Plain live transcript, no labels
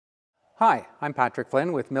Hi, I'm Patrick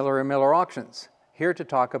Flynn with Miller & Miller Auctions, here to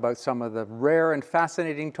talk about some of the rare and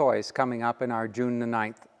fascinating toys coming up in our June the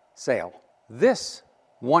 9th sale. This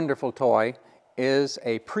wonderful toy is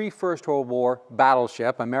a pre-First World War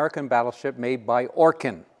battleship, American battleship made by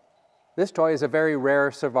Orkin. This toy is a very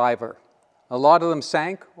rare survivor. A lot of them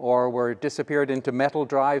sank or were disappeared into metal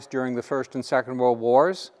drives during the First and Second World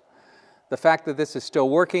Wars. The fact that this is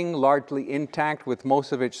still working, largely intact with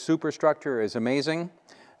most of its superstructure, is amazing.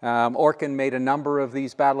 Orkin made a number of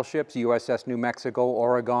these battleships, USS New Mexico,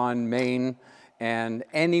 Oregon, Maine, and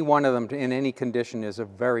any one of them in any condition is a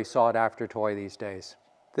very sought-after toy these days.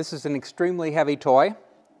 This is an extremely heavy toy.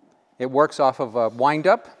 It works off of a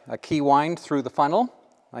wind-up, a key wind through the funnel,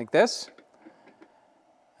 like this.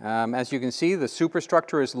 As you can see, the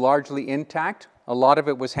superstructure is largely intact. A lot of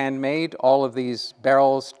it was handmade. All of these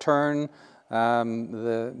barrels turn,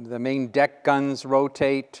 the main deck guns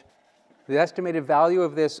rotate. The estimated value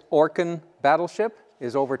of this Orkin battleship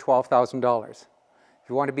is over $12,000. If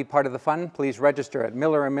you want to be part of the fun, please register at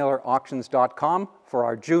millerandmillerauctions.com for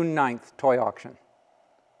our June 9th toy auction.